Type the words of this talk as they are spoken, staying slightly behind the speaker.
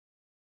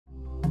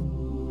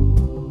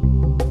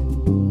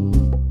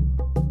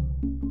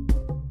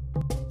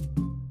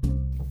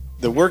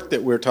The work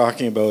that we're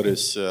talking about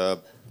is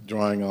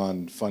drawing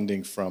on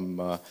funding from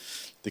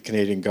the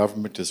Canadian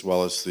government as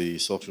well as the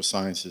Social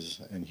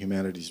Sciences and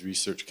Humanities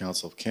Research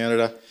Council of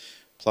Canada,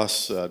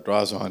 plus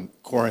draws on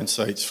core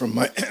insights from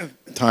my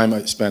time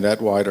I spent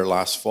at WIDER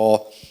last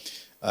fall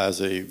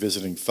as a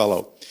visiting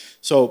fellow.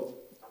 So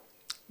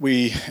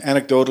we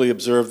anecdotally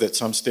observe that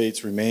some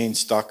states remain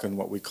stuck in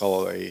what we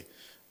call a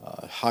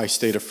high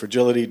state of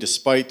fragility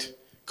despite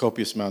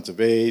copious amounts of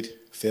aid,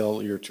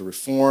 failure to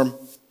reform.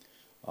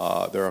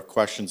 There are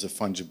questions of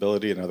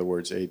fungibility. In other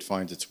words, aid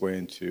finds its way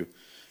into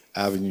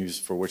avenues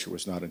for which it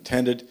was not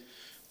intended.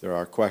 There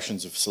are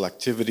questions of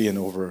selectivity and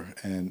over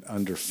and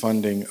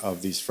underfunding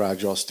of these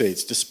fragile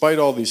states. Despite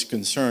all these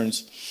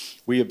concerns,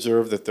 we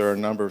observe that there are a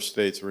number of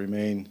states that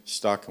remain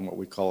stuck in what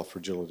we call a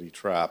fragility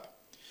trap.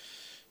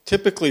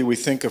 Typically, we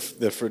think of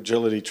the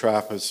fragility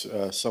trap as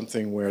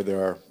something where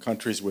there are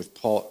countries with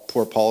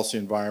poor policy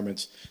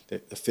environments,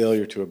 the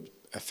failure to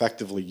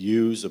effectively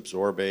use,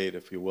 absorb aid,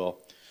 if you will,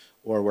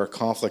 or where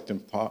conflict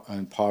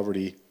and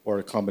poverty, or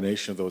a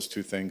combination of those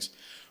two things,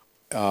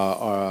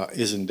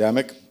 is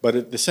endemic.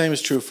 But the same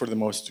is true for the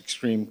most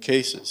extreme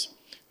cases.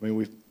 I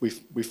mean,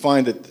 we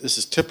find that this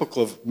is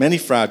typical of many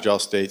fragile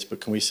states, but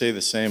can we say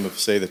the same of,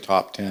 say, the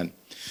top 10?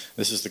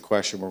 This is the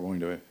question we're going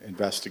to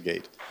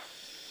investigate.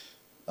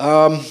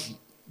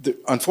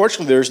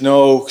 Unfortunately, there's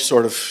no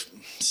sort of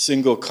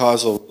single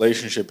causal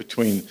relationship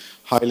between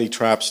highly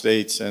trapped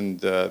states and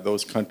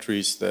those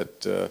countries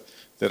that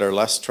are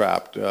less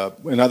trapped.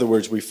 In other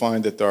words, we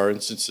find that there are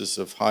instances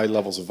of high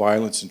levels of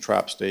violence in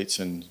trapped states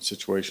and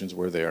situations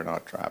where they are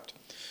not trapped.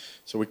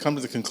 So we come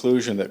to the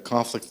conclusion that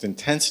conflict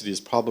intensity is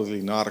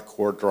probably not a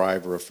core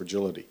driver of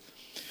fragility.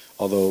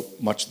 Although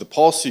much of the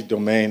policy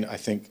domain, I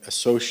think,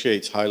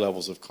 associates high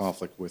levels of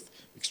conflict with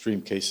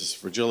extreme cases of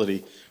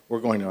fragility, we're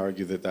going to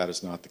argue that that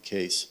is not the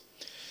case.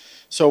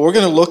 So we're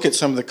going to look at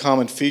some of the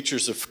common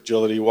features of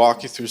fragility,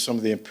 walk you through some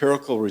of the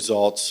empirical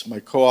results. My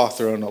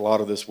co-author on a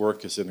lot of this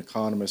work is an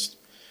economist,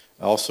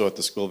 also at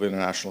the School of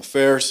International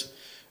Affairs,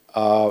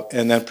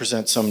 and then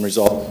present some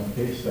results from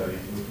case studies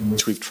in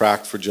which we've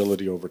tracked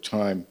fragility over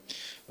time.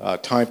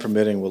 Time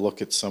permitting, we'll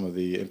look at some of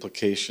the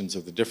implications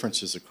of the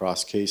differences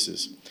across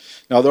cases.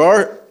 Now, there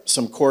are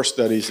some core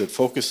studies that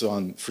focus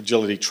on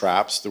fragility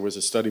traps. There was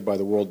a study by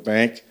the World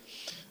Bank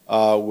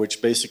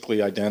which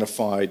basically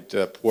identified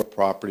poor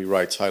property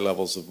rights, high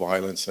levels of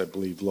violence, I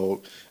believe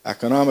low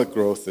economic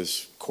growth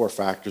as core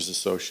factors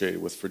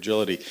associated with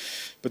fragility.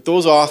 But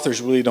those authors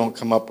really don't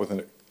come up with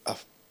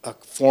a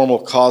formal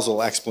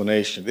causal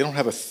explanation. They don't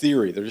have a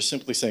theory. They're just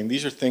simply saying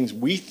these are things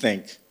we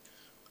think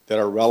that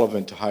are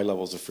relevant to high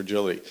levels of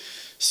fragility.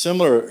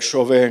 Similar,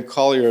 Chauvet and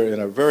Collier, in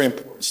a very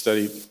important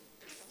study,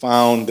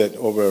 found that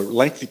over a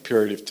lengthy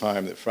period of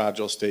time that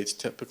fragile states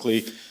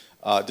typically,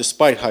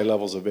 despite high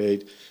levels of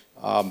aid,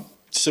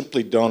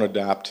 simply don't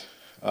adapt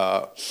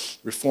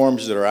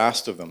reforms that are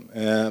asked of them.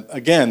 And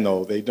again,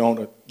 though, they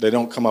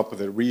don't come up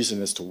with a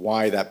reason as to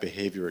why that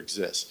behavior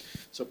exists.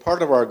 So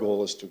part of our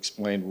goal is to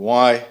explain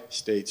why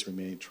states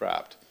remain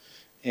trapped.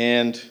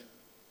 And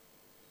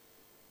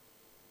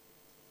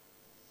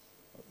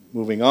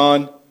moving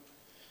on,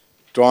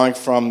 drawing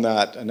from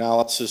that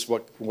analysis,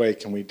 what way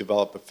can we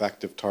develop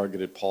effective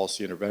targeted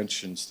policy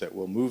interventions that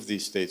will move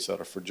these states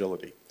out of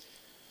fragility?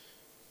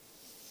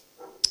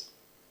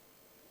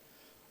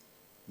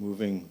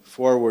 Moving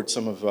forward,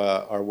 some of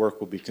our work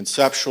will be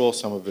conceptual,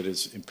 some of it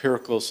is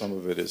empirical, some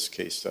of it is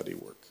case study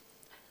work.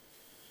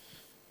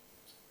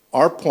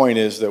 Our point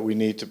is that we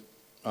need to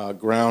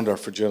ground our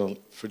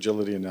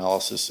fragility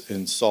analysis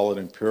in solid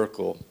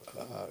empirical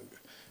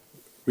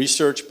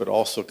research, but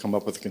also come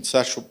up with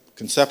a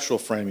conceptual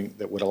framing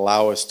that would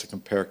allow us to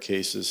compare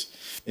cases,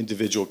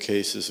 individual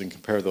cases, and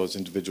compare those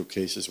individual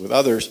cases with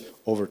others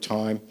over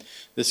time.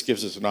 This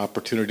gives us an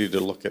opportunity to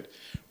look at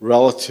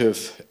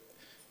relative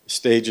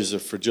stages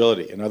of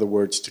fragility. In other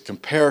words, to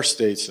compare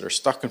states that are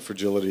stuck in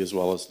fragility as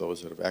well as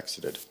those that have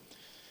exited.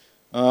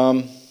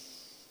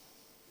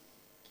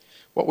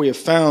 What we have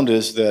found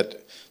is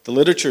that the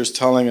literature is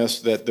telling us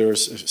that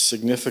there's a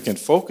significant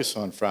focus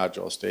on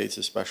fragile states,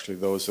 especially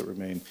those that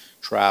remain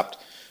trapped,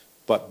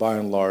 but by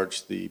and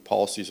large, the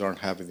policies aren't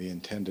having the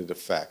intended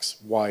effects.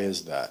 Why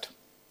is that?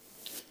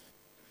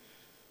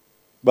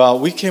 Well,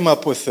 we came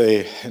up with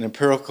an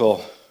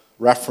empirical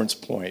reference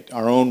point,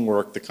 our own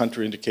work, the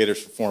Country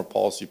Indicators for Foreign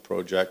Policy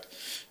Project,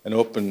 an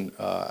open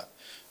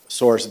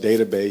source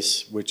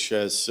database which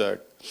has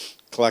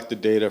collected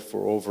data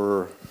for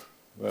over,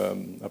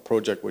 a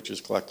project which has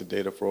collected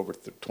data for over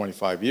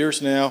 25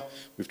 years now.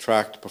 We've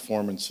tracked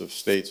performance of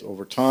states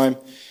over time,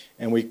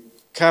 and we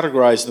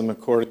categorize them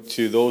according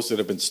to those that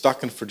have been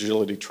stuck in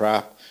fragility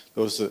trap,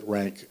 those that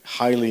rank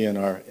highly in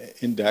our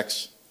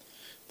index,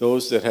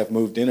 those that have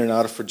moved in and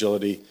out of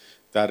fragility.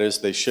 That is,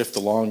 they shift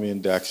along the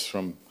index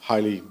from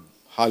highly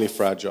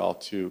fragile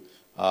to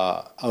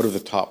out of the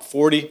top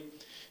 40,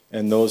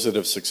 and those that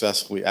have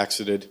successfully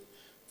exited,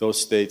 those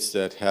states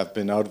that have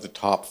been out of the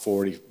top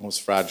 40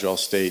 most fragile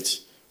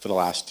states for the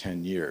last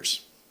 10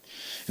 years.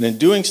 And in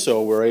doing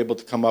so, we're able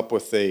to come up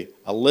with a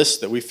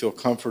list that we feel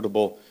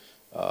comfortable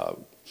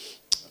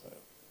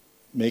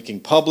making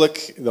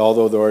public,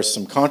 although there is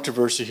some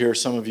controversy here.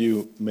 Some of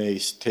you may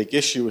take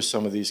issue with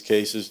some of these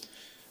cases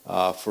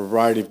for a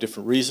variety of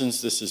different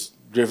reasons. This is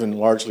driven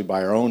largely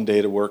by our own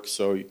data work,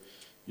 so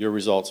your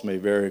results may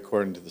vary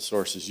according to the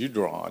sources you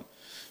draw on.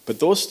 But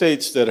those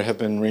states that have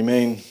been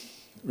remain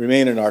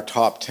in our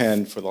top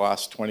 10 for the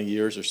last 20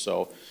 years or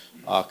so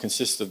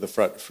consist of the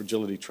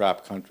fragility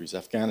trap countries: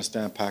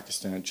 Afghanistan,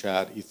 Pakistan,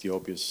 Chad,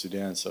 Ethiopia,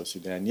 Sudan, South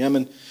Sudan,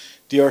 Yemen,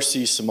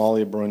 DRC,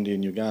 Somalia, Burundi,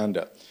 and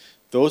Uganda.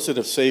 Those that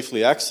have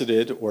safely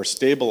exited or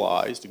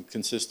stabilized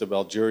consist of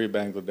Algeria,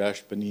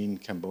 Bangladesh, Benin,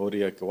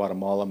 Cambodia,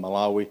 Guatemala,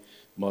 Malawi,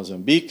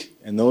 Mozambique,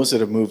 and those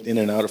that have moved in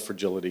and out of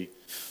fragility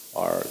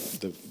are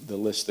the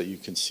list that you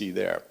can see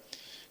there.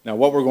 Now,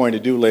 what we're going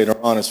to do later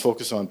on is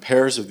focus on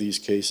pairs of these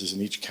cases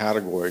in each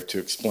category to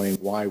explain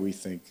why we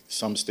think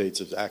some states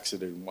have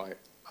exited and why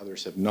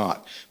others have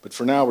not. But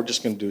for now, we're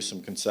just going to do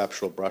some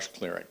conceptual brush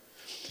clearing.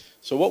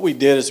 So what we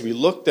did is we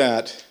looked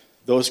at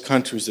those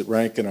countries that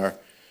rank in our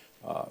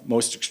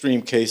most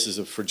extreme cases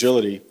of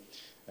fragility,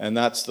 and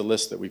that's the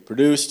list that we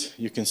produced.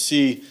 You can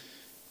see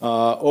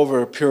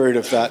over a period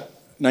of that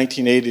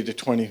 1980 to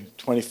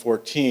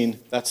 2014,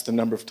 that's the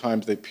number of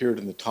times they appeared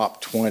in the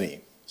top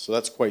 20. So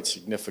that's quite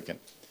significant.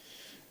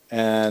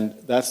 And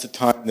that's the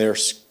time their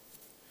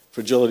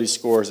fragility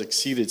scores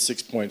exceeded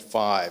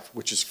 6.5,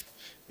 which is,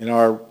 in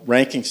our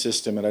ranking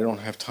system, and I don't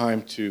have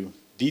time to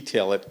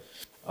detail it,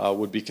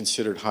 would be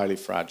considered highly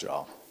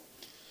fragile.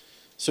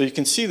 So you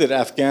can see that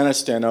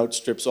Afghanistan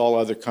outstrips all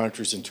other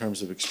countries in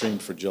terms of extreme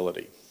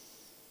fragility.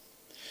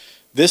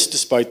 This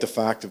despite the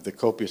fact of the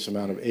copious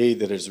amount of aid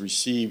that is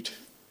received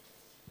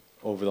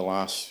over the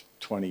last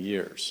 20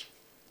 years.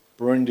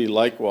 Burundi,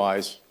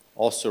 likewise,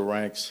 also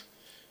ranks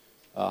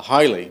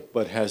highly,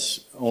 but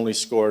has only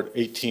scored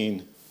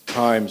 18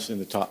 times in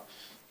the top,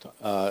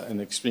 in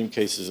extreme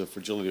cases of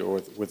fragility,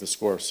 or with a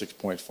score of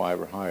 6.5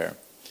 or higher.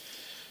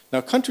 Now,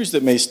 countries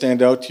that may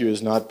stand out to you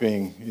as not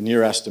being, in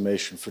your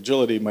estimation,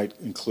 fragility might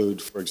include,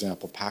 for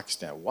example,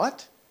 Pakistan.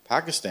 What?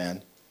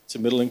 Pakistan? It's a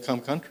middle-income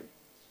country.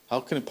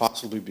 How can it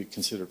possibly be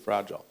considered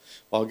fragile?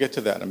 Well, I'll get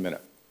to that in a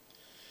minute.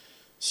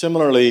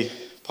 Similarly,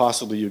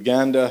 possibly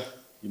Uganda,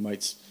 you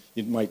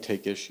might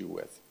take issue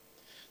with.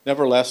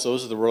 Nevertheless,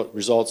 those are the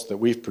results that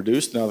we've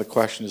produced. Now the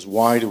question is,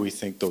 why do we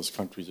think those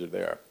countries are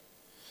there?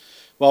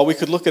 Well, we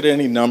could look at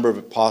any number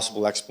of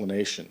possible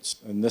explanations,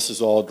 and this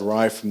is all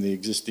derived from the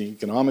existing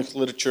economics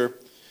literature.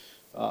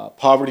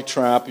 Poverty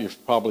trap, you're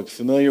probably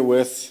familiar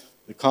with,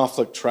 the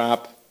conflict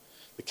trap,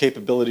 the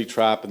capability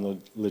trap, and the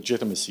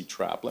legitimacy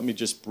trap. Let me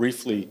just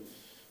briefly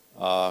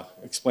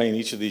explain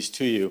each of these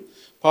to you.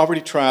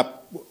 Poverty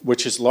trap,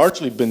 which has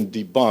largely been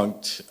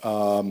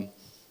debunked,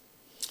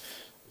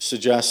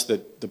 suggests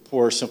that the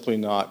poor are simply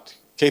not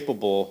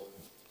capable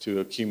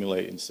to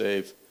accumulate and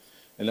save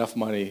enough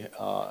money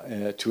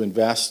to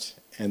invest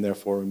and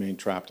therefore remain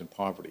trapped in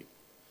poverty.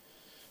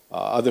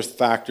 Other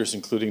factors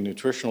including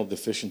nutritional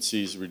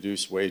deficiencies,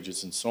 reduced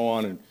wages, and so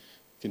on, and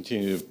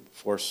continue to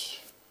force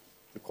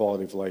the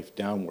quality of life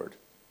downward.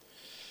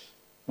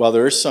 While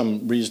there is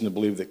some reason to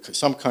believe that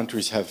some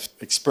countries have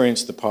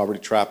experienced the poverty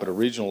trap at a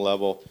regional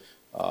level,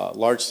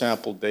 large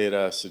sample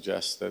data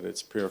suggests that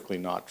it's empirically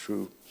not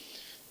true.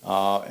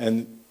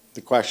 And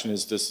the question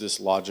is, does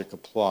this logic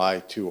apply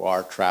to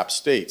our trapped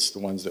states, the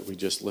ones that we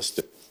just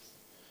listed?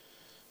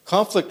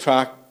 Conflict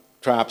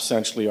trap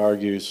essentially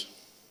argues,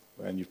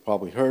 and you've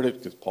probably heard it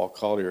because Paul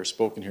Collier has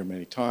spoken here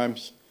many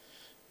times,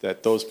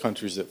 that those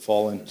countries that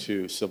fall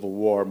into civil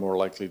war are more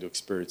likely to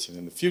experience it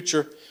in the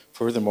future.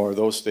 Furthermore,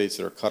 those states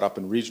that are caught up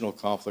in regional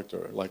conflict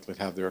are likely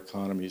to have their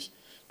economies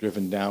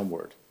driven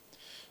downward.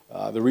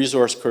 The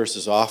resource curse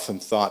is often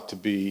thought to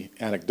be,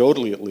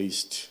 anecdotally at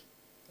least,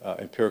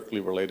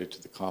 empirically related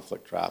to the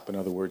conflict trap. In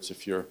other words,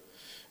 if you're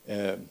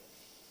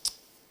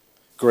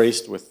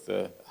graced with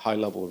a high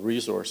level of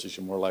resources,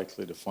 you're more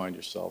likely to find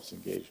yourselves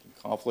engaged in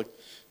conflict.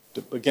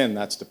 Again,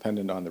 that's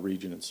dependent on the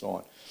region and so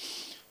on.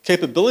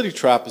 Capability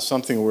trap is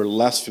something we're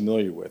less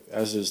familiar with,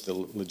 as is the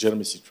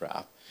legitimacy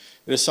trap.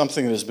 It is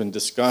something that has been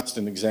discussed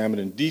and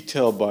examined in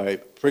detail by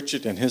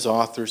Pritchett and his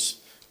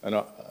authors, and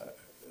a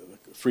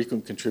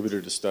frequent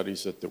contributor to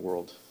studies at the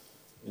World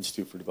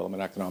Institute for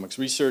Development Economics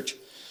Research.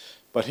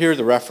 But here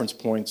the reference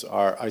points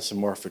are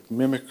isomorphic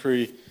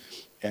mimicry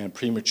and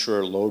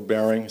premature load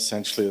bearing,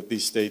 essentially that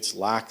these states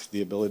lack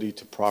the ability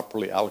to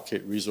properly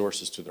allocate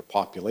resources to their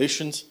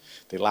populations.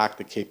 They lack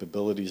the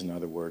capabilities, in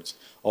other words.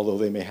 Although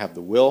they may have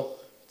the will,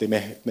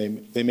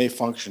 they may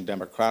function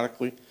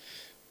democratically,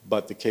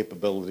 but the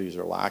capabilities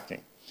are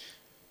lacking.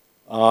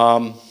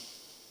 And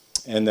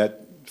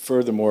that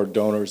furthermore,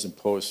 donors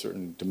impose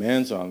certain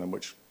demands on them,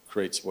 which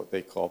creates what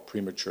they call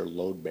premature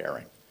load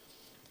bearing.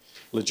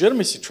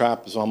 Legitimacy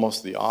trap is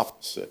almost the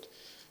opposite.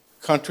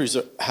 Countries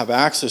have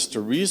access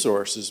to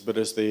resources, but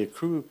as they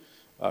accrue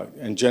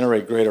and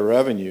generate greater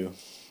revenue,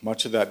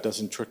 much of that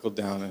doesn't trickle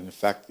down and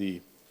affect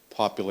the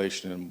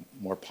population in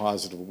a more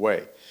positive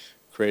way,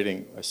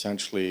 creating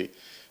essentially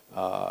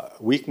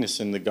weakness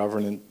in the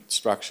governance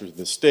structure of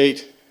the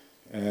state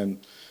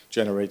and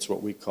generates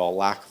what we call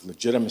lack of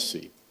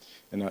legitimacy.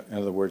 In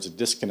other words, a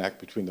disconnect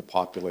between the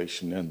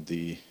population and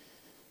the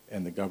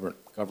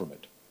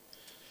government.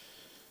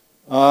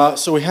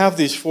 So we have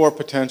these four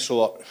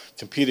potential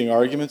competing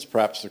arguments.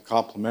 Perhaps they're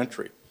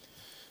complementary.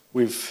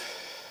 We've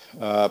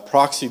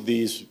proxied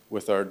these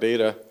with our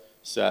data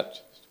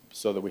set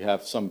so that we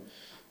have some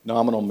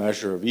nominal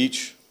measure of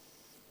each,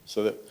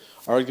 so that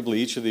arguably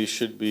each of these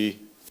should be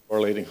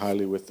correlating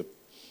highly with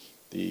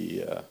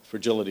the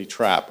fragility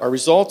trap. Our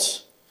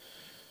results,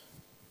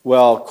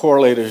 well,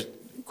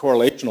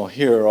 correlational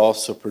here, are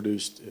also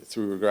produced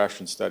through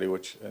regression study,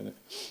 which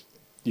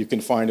you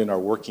can find in our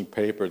working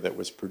paper that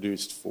was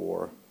produced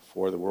for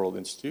the World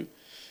Institute,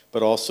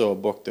 but also a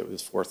book that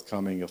was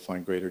forthcoming. You'll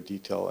find greater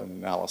detail and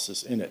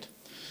analysis in it.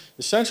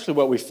 Essentially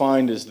what we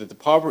find is that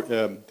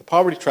the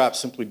poverty trap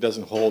simply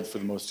doesn't hold for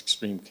the most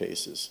extreme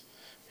cases.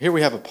 Here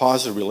we have a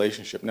positive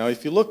relationship. Now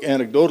if you look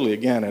anecdotally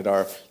again at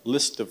our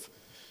list of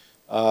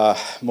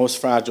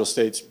most fragile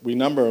states, we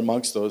number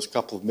amongst those a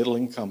couple of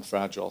middle-income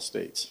fragile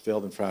states,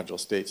 failed and fragile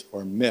states,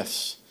 or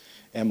MIFs,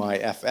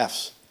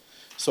 M-I-F-Fs.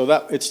 So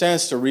that it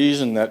stands to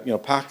reason that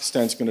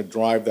Pakistan's going to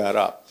drive that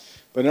up.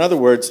 But in other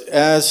words,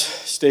 as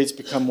states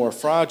become more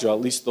fragile,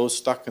 at least those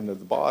stuck into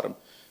the bottom,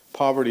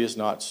 poverty is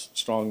not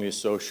strongly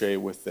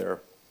associated with their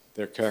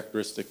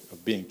characteristic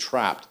of being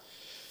trapped.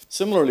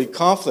 Similarly,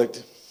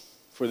 conflict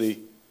for the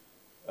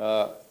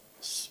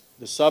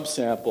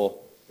subsample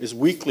is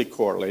weakly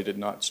correlated,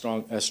 not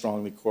as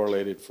strongly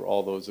correlated for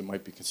all those that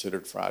might be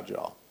considered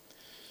fragile.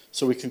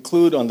 So we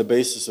conclude on the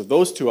basis of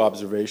those two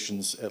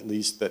observations, at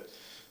least, that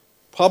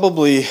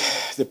probably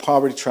the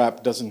poverty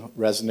trap doesn't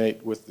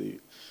resonate with the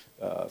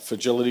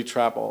fragility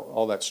trap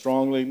all that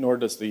strongly, nor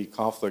does the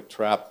conflict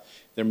trap.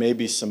 There may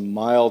be some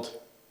mild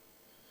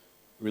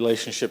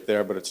relationship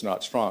there, but it's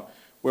not strong.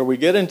 Where we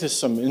get into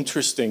some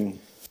interesting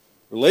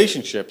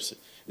relationships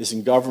is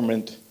in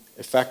government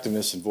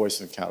effectiveness and voice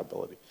and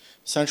accountability.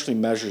 Essentially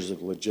measures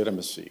of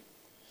legitimacy,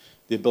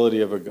 the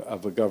ability of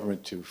a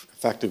government to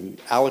effectively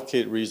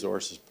allocate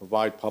resources,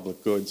 provide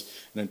public goods,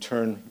 and in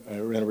turn,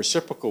 in a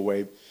reciprocal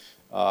way,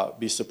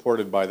 be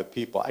supported by the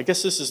people. I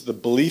guess this is the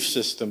belief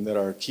system that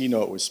our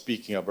keynote was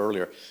speaking of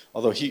earlier.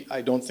 Although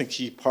I don't think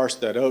he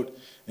parsed that out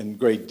in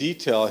great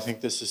detail, I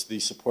think this is the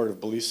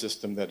supportive belief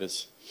system that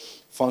is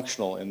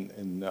functional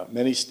in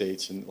many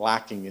states and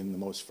lacking in the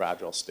most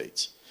fragile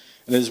states.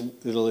 And it is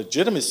the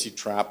legitimacy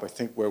trap, I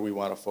think, where we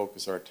want to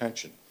focus our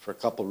attention for a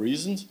couple of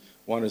reasons.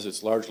 One is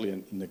it's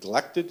largely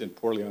neglected and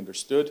poorly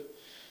understood,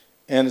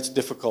 and it's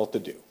difficult to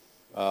do,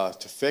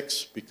 to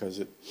fix,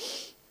 because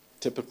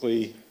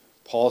typically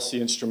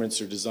policy instruments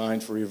are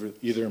designed for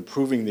either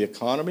improving the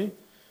economy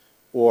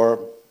or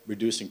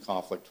reducing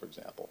conflict, for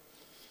example.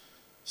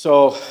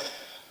 So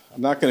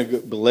I'm not going to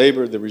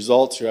belabor the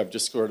results here. I've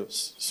just sort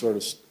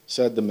of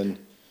said them in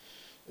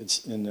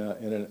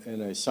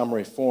a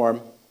summary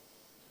form.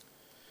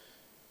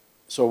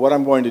 So what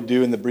I'm going to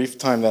do in the brief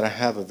time that I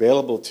have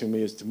available to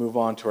me is to move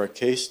on to our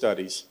case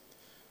studies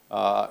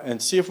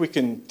and see if we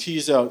can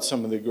tease out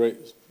some of the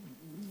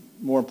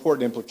more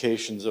important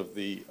implications of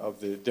the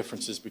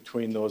differences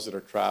between those that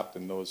are trapped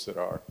and those that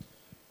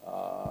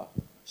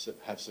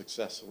have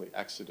successfully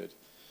exited.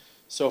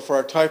 So for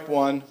our type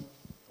 1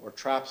 or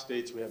trapped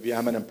states, we have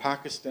Yemen and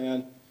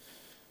Pakistan.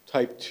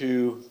 Type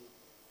 2,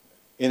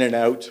 in and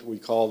out, we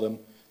call them,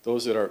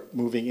 those that are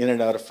moving in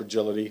and out of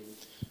fragility.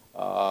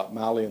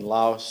 Mali and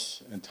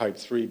Laos, and type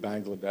 3,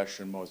 Bangladesh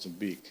and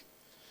Mozambique.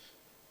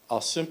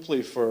 I'll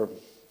simply, for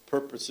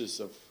purposes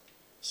of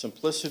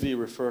simplicity,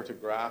 refer to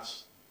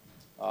graphs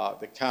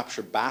that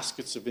capture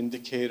baskets of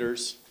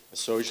indicators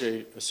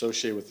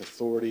associated with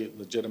authority,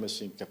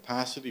 legitimacy, and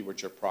capacity,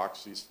 which are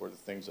proxies for the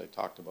things I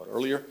talked about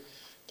earlier,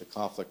 the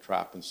conflict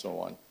trap, and so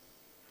on.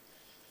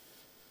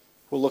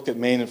 We'll look at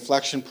main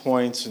inflection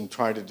points and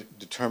try to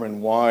determine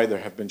why there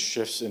have been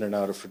shifts in and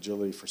out of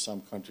fragility for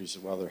some countries,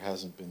 while there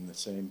hasn't been the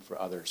same for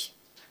others.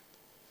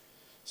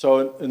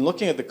 So in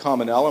looking at the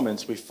common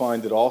elements, we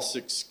find that all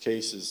 6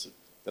 cases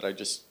that I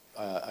just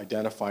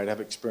identified have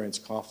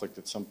experienced conflict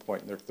at some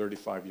point in their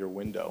 35-year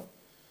window.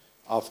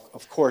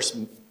 Of course,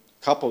 a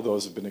couple of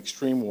those have been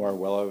extreme war,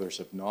 while others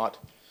have not.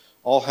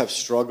 All have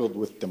struggled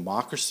with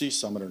democracy.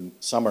 Some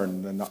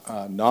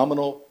are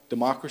nominal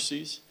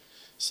democracies.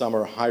 Some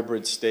are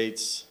hybrid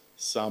states,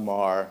 some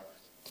are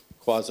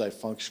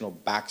quasi-functional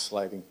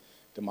backsliding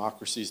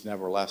democracies.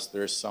 Nevertheless,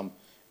 there's some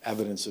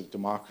evidence of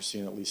democracy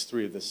in at least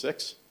 3 of the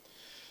 6.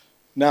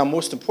 Now,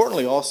 most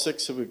importantly, all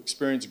 6 have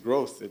experienced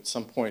growth at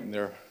some point in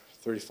their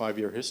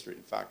 35-year history.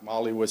 In fact,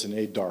 Mali was an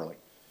aid darling.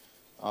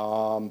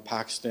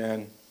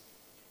 Pakistan,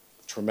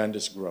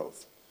 tremendous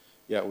growth.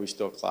 Yet we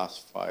still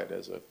classify it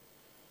as a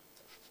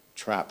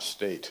trapped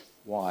state.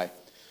 Why?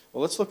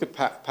 Well, let's look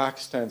at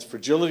Pakistan's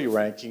fragility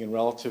ranking and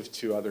relative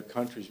to other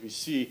countries. We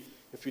see,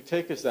 if you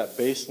take as that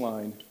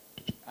baseline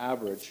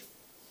average,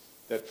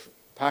 that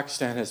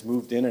Pakistan has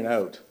moved in and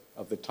out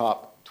of the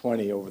top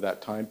 20 over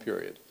that time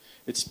period.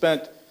 It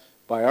spent,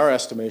 by our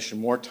estimation,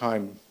 more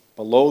time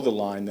below the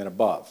line than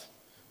above,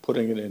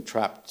 putting it in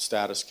trapped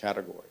status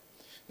category.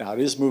 Now, it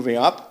is moving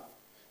up,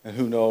 and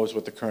who knows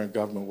what the current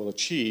government will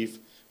achieve,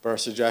 but our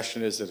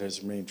suggestion is that it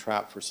has remained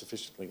trapped for a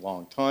sufficiently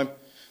long time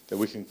that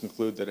we can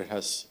conclude that it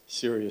has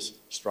serious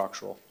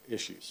structural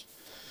issues.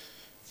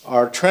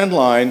 Our trend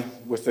line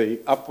with the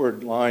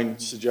upward line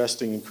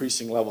suggesting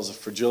increasing levels of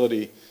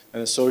fragility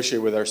and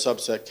associated with our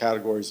subset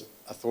categories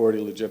authority,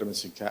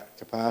 legitimacy, and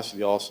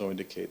capacity also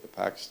indicate that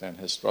Pakistan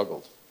has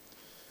struggled.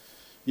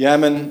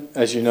 Yemen,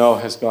 as you know,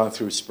 has gone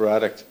through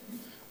sporadic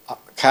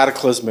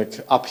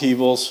cataclysmic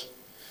upheavals,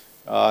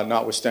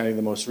 notwithstanding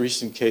the most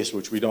recent case,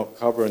 which we don't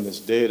cover in this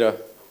data,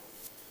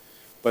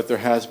 but there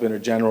has been a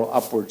general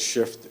upward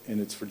shift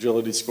in its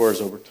fragility scores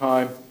over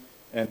time,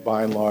 and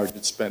by and large,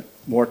 it's spent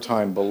more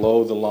time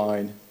below the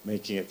line,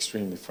 making it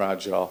extremely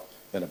fragile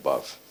than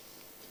above.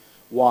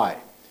 Why?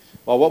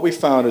 Well, what we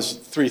found is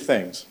three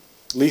things: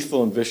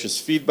 lethal and vicious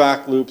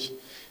feedback loops,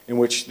 in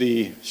which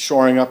the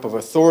shoring up of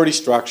authority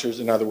structures,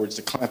 in other words,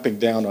 the clamping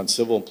down on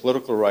civil and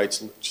political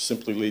rights, which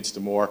simply leads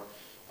to more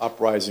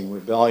uprising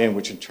rebellion,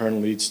 which in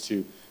turn leads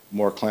to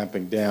more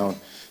clamping down.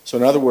 So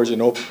in other words,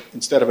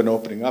 instead of an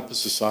opening up of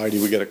society,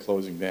 we get a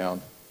closing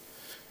down.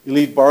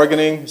 Elite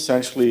bargaining,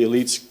 essentially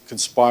elites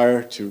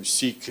conspire to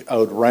seek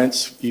out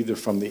rents either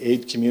from the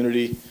aid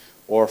community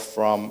or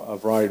from a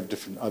variety of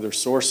different other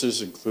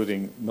sources,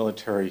 including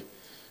military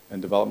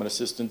and development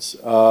assistance.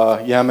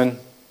 Yemen,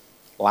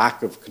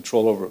 lack of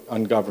control over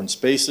ungoverned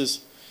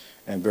spaces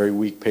and very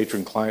weak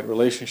patron-client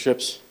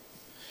relationships,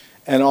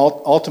 and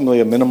ultimately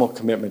a minimal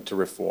commitment to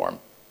reform,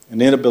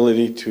 an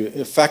inability to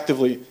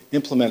effectively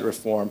implement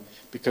reform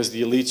because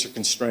the elites are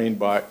constrained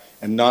by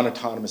and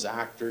non-autonomous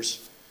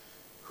actors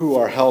who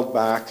are held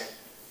back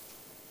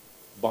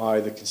by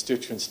the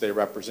constituents they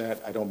represent.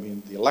 I don't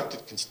mean the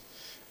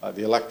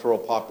the electoral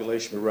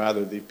population, but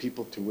rather the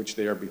people to which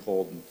they are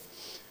beholden.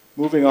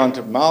 Moving on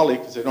to Mali,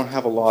 because I don't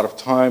have a lot of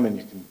time, and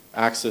you can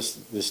access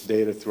this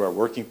data through our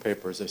working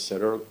paper, as I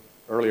said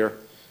earlier.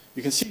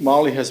 You can see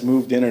Mali has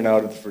moved in and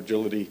out of the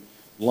fragility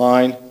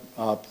line,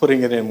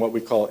 putting it in what we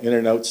call in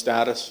and out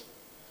status.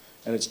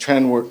 And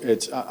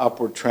its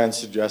upward trend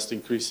suggests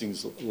increasing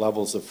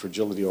levels of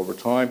fragility over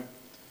time.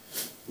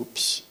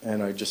 Oops,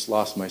 and I just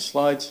lost my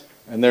slides.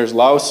 And there's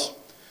Laos.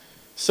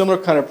 Similar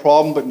kind of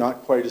problem, but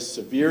not quite as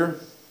severe.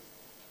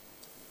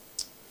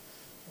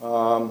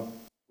 With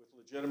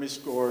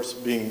legitimacy scores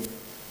being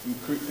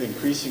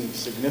increasing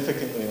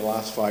significantly in the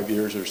last 5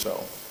 years or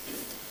so.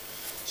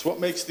 So what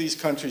makes these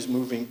countries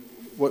moving,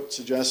 what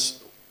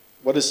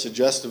is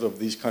suggestive of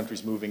these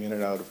countries moving in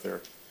and out of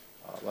their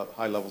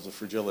high levels of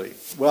fragility?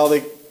 Well,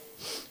 they,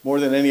 more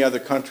than any other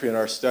country in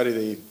our study,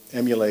 they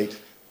emulate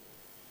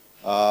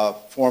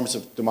forms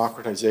of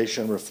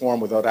democratization, reform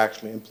without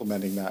actually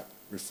implementing that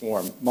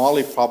reform.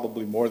 Mali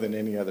probably more than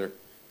any other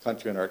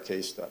country in our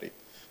case study.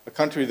 A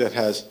country that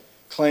has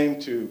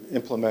claimed to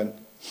implement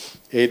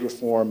aid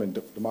reform and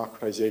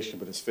democratization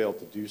but has failed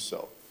to do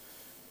so.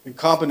 In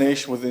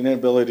combination with an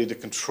inability to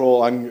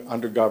control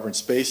undergoverned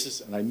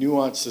spaces, and I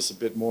nuance this a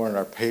bit more in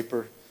our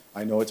paper,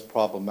 I know it's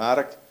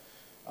problematic.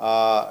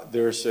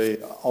 There's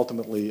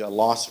ultimately a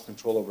loss of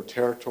control over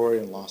territory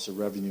and loss of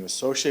revenue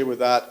associated with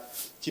that.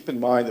 Keep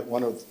in mind that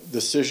one of the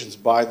decisions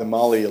by the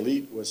Mali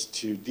elite was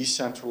to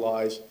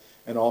decentralize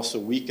and also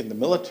weaken the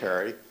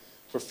military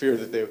for fear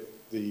that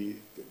the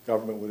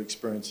government would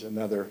experience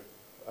another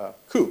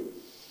coup.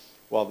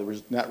 Well,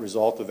 the net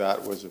result of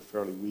that was a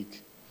fairly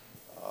weak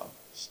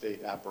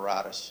state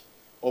apparatus,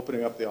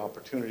 opening up the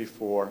opportunity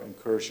for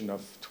incursion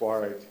of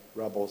Tuareg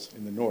rebels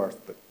in the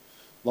north. But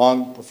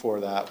long before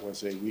that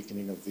was a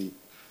weakening of the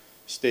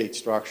state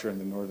structure in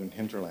the northern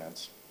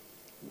hinterlands.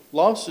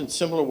 Laos, in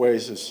similar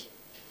ways,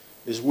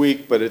 is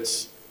weak, but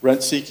its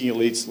rent-seeking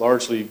elites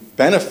largely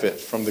benefit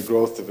from the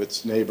growth of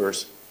its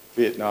neighbors,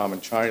 Vietnam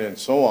and China and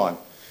so on.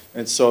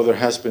 And so there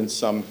has been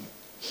some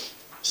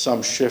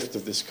shift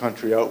of this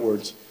country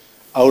outwards,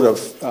 out of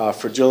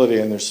fragility,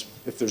 and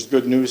if there's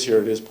good news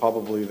here, it is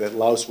probably that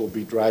Laos will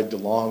be dragged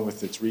along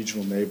with its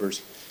regional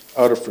neighbors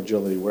out of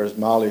fragility, whereas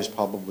Mali is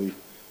probably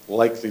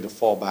likely to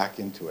fall back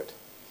into it.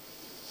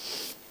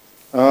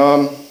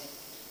 Now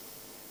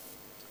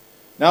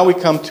we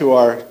come to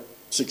our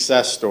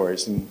success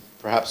stories, and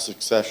perhaps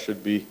success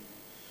should be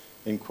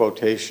in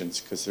quotations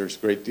because there's a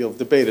great deal of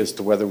debate as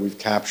to whether we've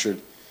captured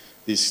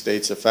these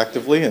states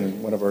effectively,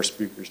 and one of our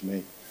speakers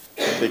may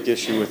take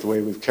issue with the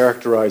way we've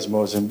characterized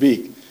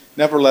Mozambique.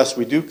 Nevertheless,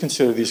 we do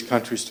consider these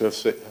countries to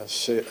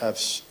have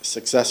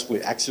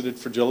successfully exited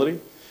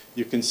fragility.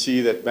 You can see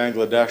that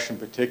Bangladesh in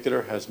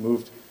particular has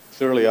moved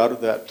clearly out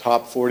of that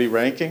top 40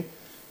 ranking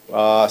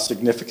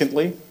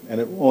significantly, and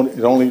it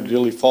only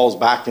really falls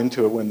back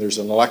into it when there's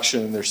an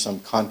election and there's some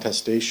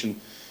contestation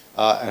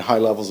and high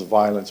levels of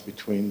violence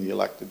between the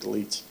elected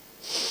elites.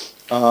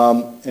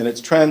 And its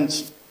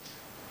trends,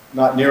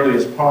 not nearly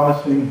as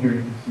promising. Here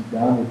you can see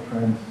downward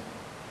trends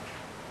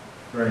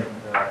during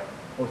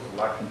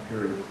post-election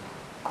period.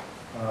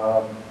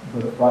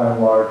 But by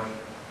and large,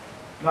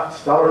 not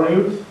stellar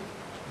news,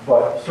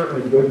 but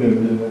certainly good news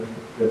in that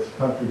this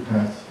country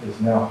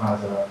now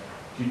has a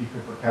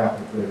GDP per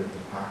capita greater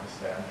than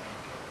Pakistan,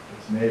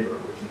 its neighbor,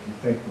 which if you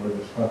think where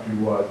this country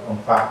was, in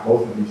fact,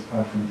 both of these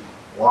countries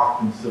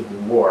locked in civil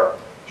war.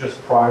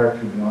 just prior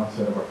to the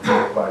onset of our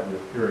 45-year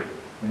period.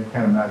 And you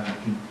can't imagine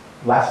two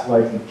less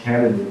likely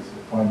candidates to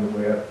find their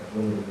way out of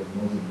fragility than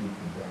Mozambique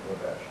and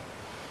Bangladesh.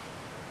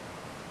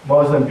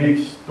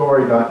 Mozambique's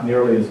story not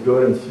nearly as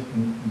good,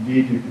 and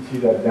indeed you can see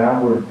that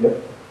downward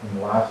dip in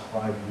the last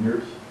 5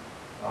 years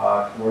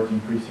towards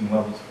increasing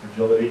levels of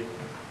fragility.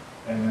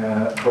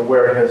 But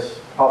where it has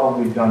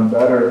probably done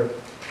better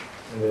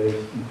is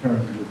in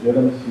terms of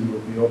legitimacy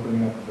with the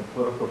opening up of the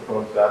political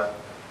process,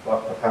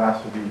 but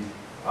capacity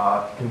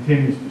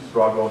continues to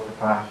struggle with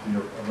capacity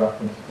of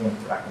reference point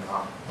for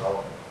economic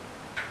development.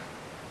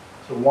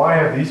 So why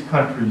have these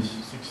countries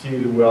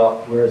succeeded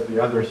well, whereas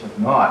the others have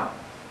not?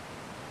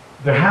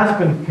 There has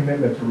been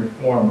commitment to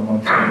reform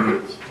amongst the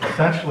leaders.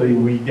 Essentially,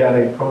 we get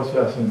a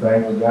process in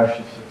Bangladesh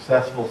of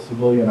successful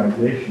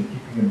civilianization,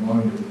 keeping in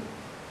mind that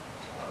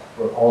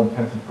for all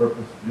intents and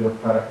purposes,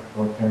 bureaucratic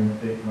authoritarian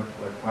state, much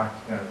like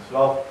Pakistan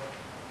itself.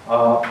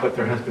 But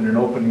there has been an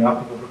opening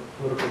up of the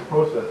political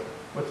process.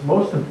 What's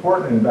most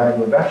important in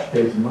Bangladesh's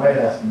case, in my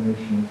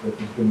estimation, is that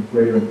there's been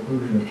greater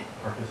inclusion of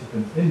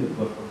participants in the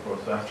political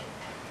process.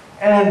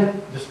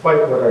 And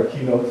despite what our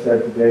keynote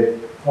said today,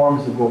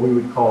 forms of what we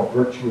would call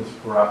virtuous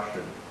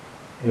corruption,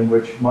 in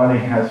which money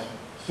has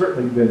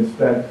certainly been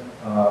spent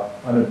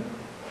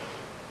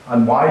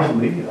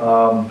unwisely,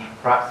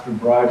 perhaps through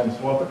bribes and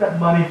so on, but that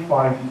money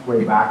finds its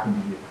way back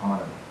into the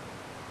economy.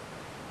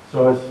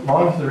 So as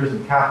long as there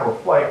isn't capital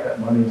flight, that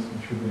money is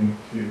contributing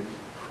to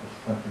this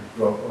country's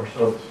growth, or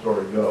so the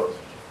story goes.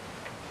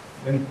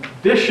 In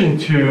addition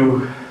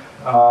to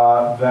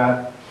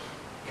that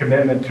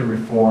commitment to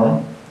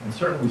reform, and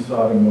certainly we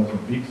saw it in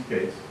Mozambique's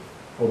case,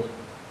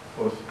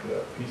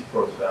 post-peace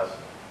process,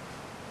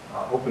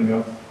 opening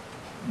up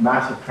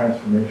massive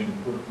transformation in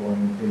political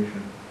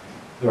orientation.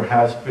 There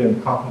has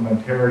been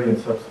complementarity and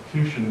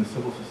substitution in the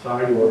civil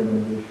society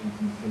organizations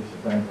in the case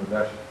of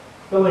Bangladesh,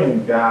 filling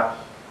in gaps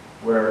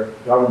where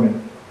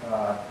government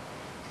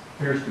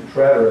appears to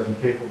tread or is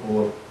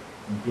incapable of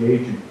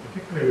engaging,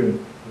 particularly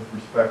with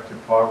respect to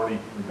poverty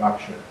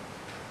reduction.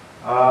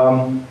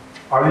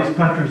 Are these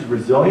countries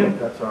resilient?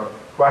 That's our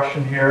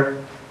question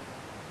here.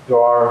 There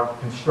are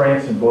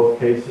constraints in both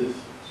cases.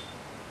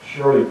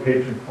 Surely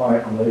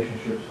patron-client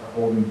relationships are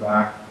holding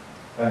back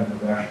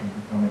Bangladesh from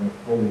becoming a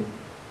fully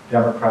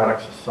democratic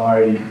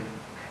society.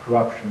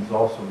 Corruption is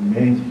also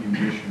remains a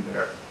huge issue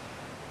there.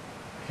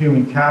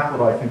 Human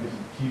capital, I think, is the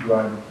key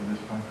driver for this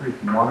country.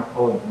 If you want to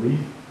call it a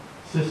belief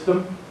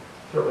system,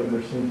 certainly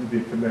there seems to be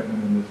a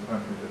commitment in this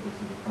country that this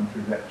is a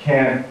country that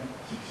can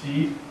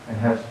succeed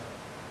and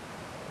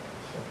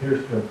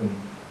appears to have been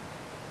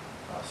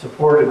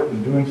supported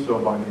in doing so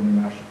by the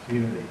international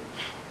community.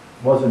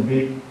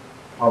 Mozambique,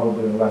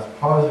 probably a less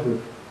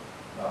positive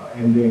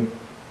ending,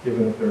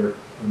 given that there are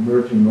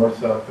emerging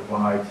north-south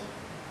divides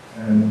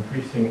and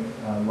increasing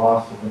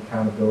loss of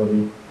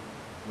accountability,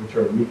 which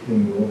are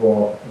weakening the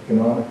overall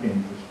economic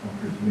aims this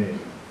country's made.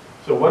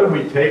 So what do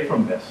we take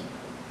from this?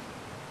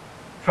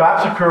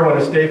 Traps occur when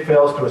a state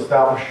fails to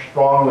establish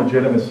strong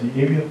legitimacy,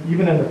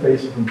 even in the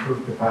face of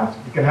improved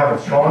capacity. You can have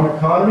a strong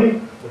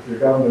economy, if your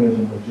government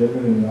isn't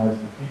legitimate in the eyes of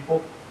the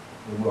people,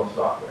 it will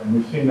suffer. And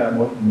we've seen that in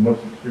the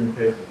most extreme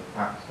cases of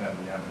Pakistan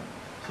and Yemen.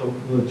 So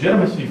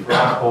legitimacy for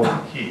us holds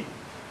the key.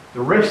 The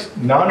risk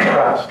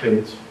non-trap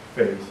states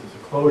face is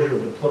a closure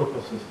of the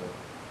political system,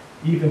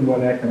 even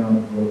when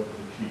economic growth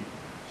is achieved.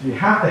 So you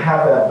have to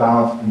have that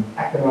balance between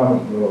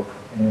economic growth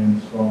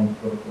and strong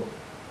political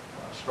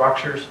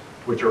structures,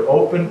 which are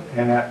open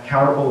and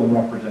accountable and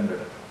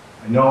representative.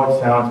 I know it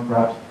sounds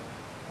perhaps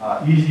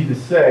easy to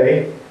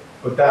say,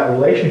 but that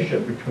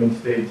relationship between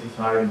state and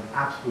society is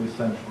absolutely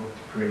essential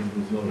to creating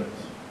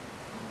resilience.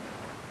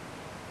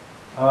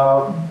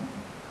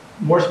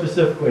 More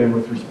specifically, and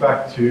with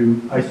respect to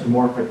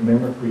isomorphic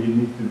mimicry, you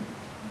need to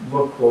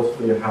look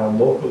closely at how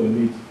local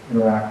elites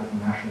interact with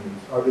national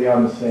elites. Are they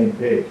on the same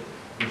page?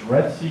 Is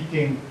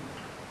rent-seeking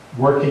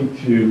working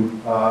to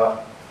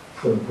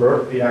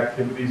subvert the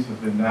activities of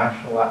the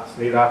national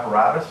state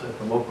apparatus at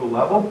the local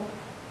level?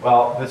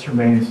 Well, this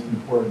remains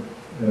important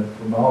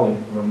for Mali,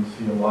 where we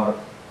see a lot of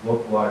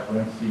localized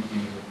rent-seeking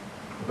in the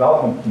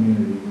development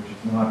community, which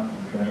is not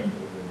embedded in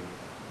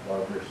the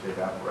larger state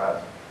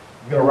apparatus.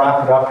 I'm going to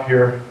wrap it up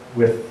here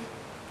with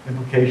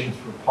implications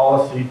for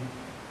policy.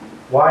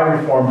 Why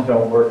reforms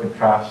don't work in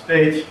trap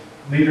states.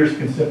 Leaders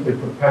can simply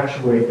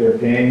perpetuate their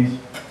gains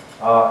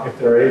if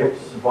they're able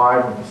to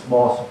survive with a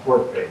small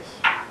support base.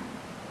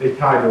 They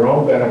tie their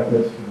own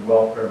benefits to the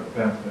welfare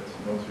benefits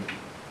of those who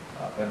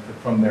benefit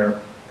from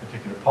their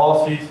particular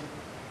policies.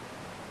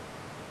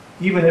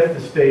 Even if the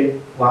state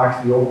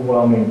lacks the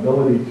overwhelming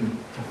ability to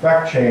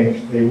effect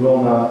change, the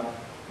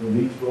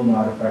elites will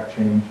not effect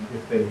change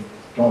if they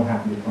don't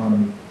have the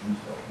economy to do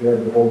so. They're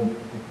beholden to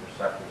particular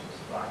sectors of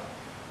society.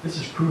 This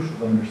is crucial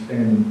to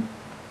understanding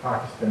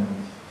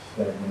Pakistan's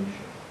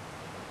stagnation.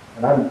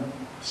 And I'm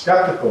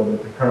skeptical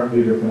that the current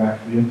leader can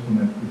actually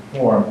implement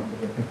reform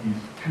because I think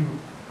he's too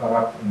caught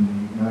up in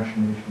the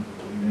machinations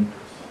of elite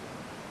interests.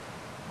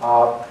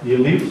 The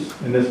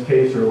elites, in this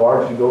case, are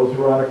largely those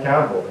who are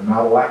unaccountable. They're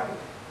not elected.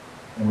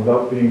 And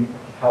without being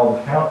held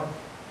accountable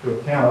to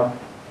account,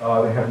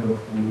 they have little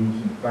to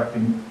lose in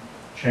effecting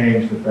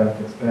change that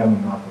benefits them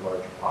and not the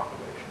larger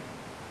population.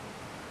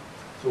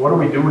 So what do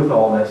we do with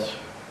all this?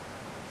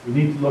 We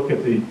need to look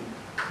at the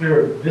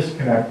clear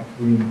disconnect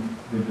between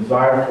the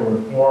desire for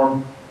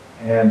reform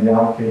and the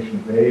allocation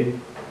of aid.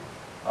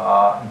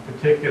 In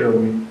particular,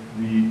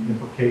 the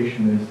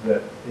implication is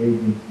that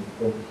aid needs to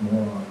focus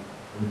more on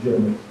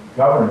legitimate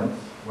governance,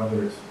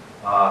 whether it's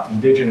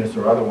indigenous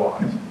or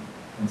otherwise,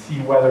 and see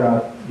whether or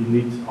not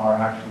elites are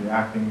actually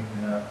acting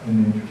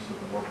in the interests of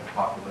the local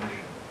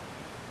population.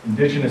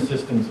 Indigenous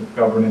systems of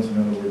governance, in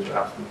other words, are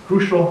absolutely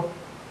crucial.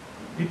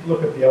 We need to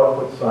look at the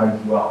output side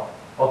as well.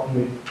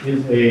 Ultimately,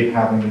 is aid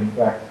having an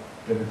effect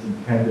that it's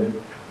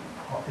intended?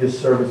 Is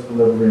service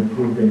delivery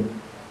improving?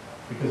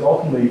 Because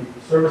ultimately,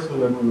 service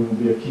delivery will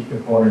be a key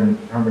component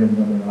in determining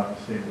whether or not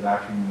the state is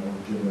acting in the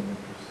legitimate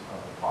interests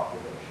of the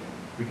population.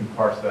 We can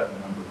parse that in a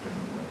number of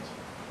different ways.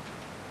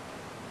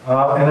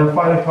 And then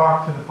finally,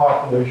 talk to the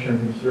population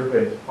through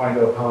surveys to find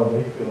out how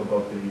they feel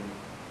about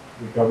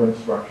the governance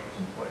structures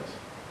in place.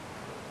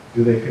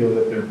 Do they feel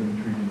that they're being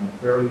treated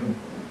unfairly?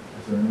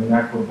 Is there an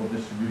inequitable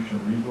distribution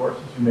of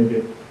resources? You may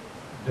get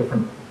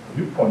different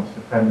viewpoints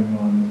depending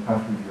on the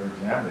country you're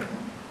examining.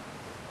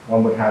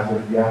 One would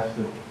hazard a guess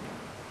that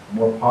a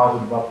more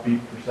positive,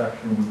 upbeat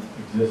perception would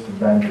exist in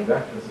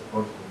Bangladesh as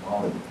opposed to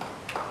Mali.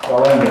 So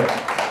I'll end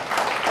there.